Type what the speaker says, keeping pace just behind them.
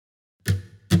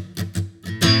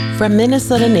From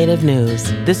Minnesota Native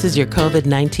News, this is your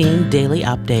COVID-19 Daily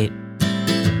Update.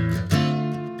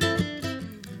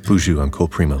 Bonjour, I'm Cole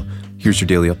Primo. Here's your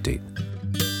daily update.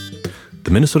 The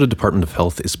Minnesota Department of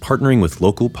Health is partnering with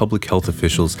local public health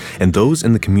officials and those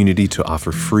in the community to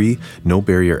offer free,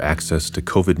 no-barrier access to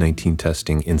COVID-19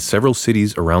 testing in several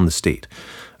cities around the state.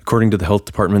 According to the Health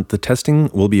Department, the testing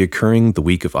will be occurring the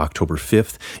week of October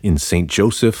 5th in St.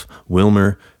 Joseph,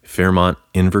 Willmar, Fairmont,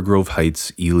 Inver Grove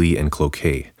Heights, Ely, and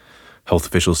Cloquet. Health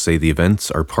officials say the events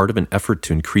are part of an effort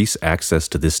to increase access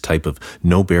to this type of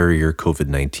no-barrier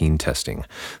COVID-19 testing,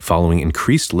 following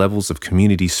increased levels of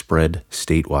community spread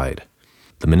statewide.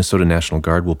 The Minnesota National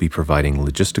Guard will be providing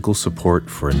logistical support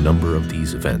for a number of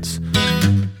these events.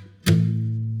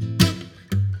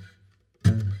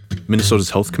 Minnesota's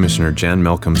Health Commissioner Jan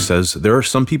Malcolm says there are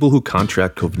some people who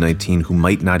contract COVID-19 who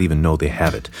might not even know they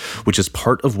have it, which is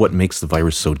part of what makes the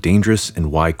virus so dangerous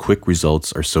and why quick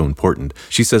results are so important.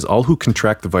 She says all who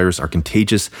contract the virus are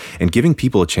contagious, and giving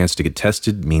people a chance to get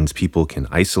tested means people can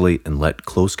isolate and let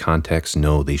close contacts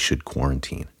know they should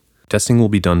quarantine. Testing will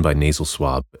be done by nasal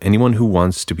swab. Anyone who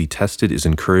wants to be tested is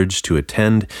encouraged to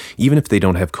attend, even if they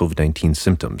don't have COVID-19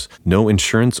 symptoms. No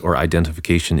insurance or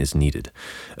identification is needed.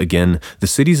 Again, the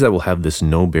cities that will have this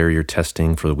no-barrier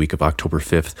testing for the week of October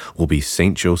 5th will be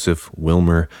St. Joseph,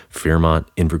 Willmar, Fairmont,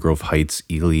 Inver Grove Heights,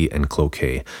 Ely, and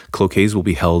Cloquet. Cloquet's will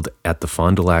be held at the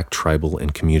Fond du Lac Tribal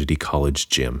and Community College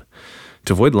gym.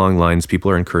 To avoid long lines,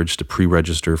 people are encouraged to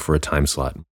pre-register for a time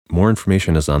slot. More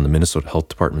information is on the Minnesota Health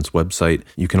Department's website.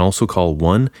 You can also call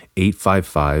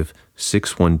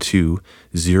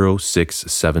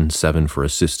 1-855-612-0677 for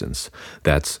assistance.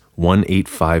 That's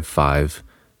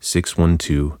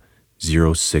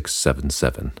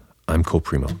 1-855-612-0677. I'm Cole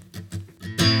Primo.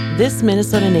 This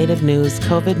Minnesota Native News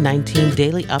COVID-19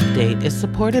 Daily Update is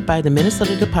supported by the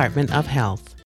Minnesota Department of Health.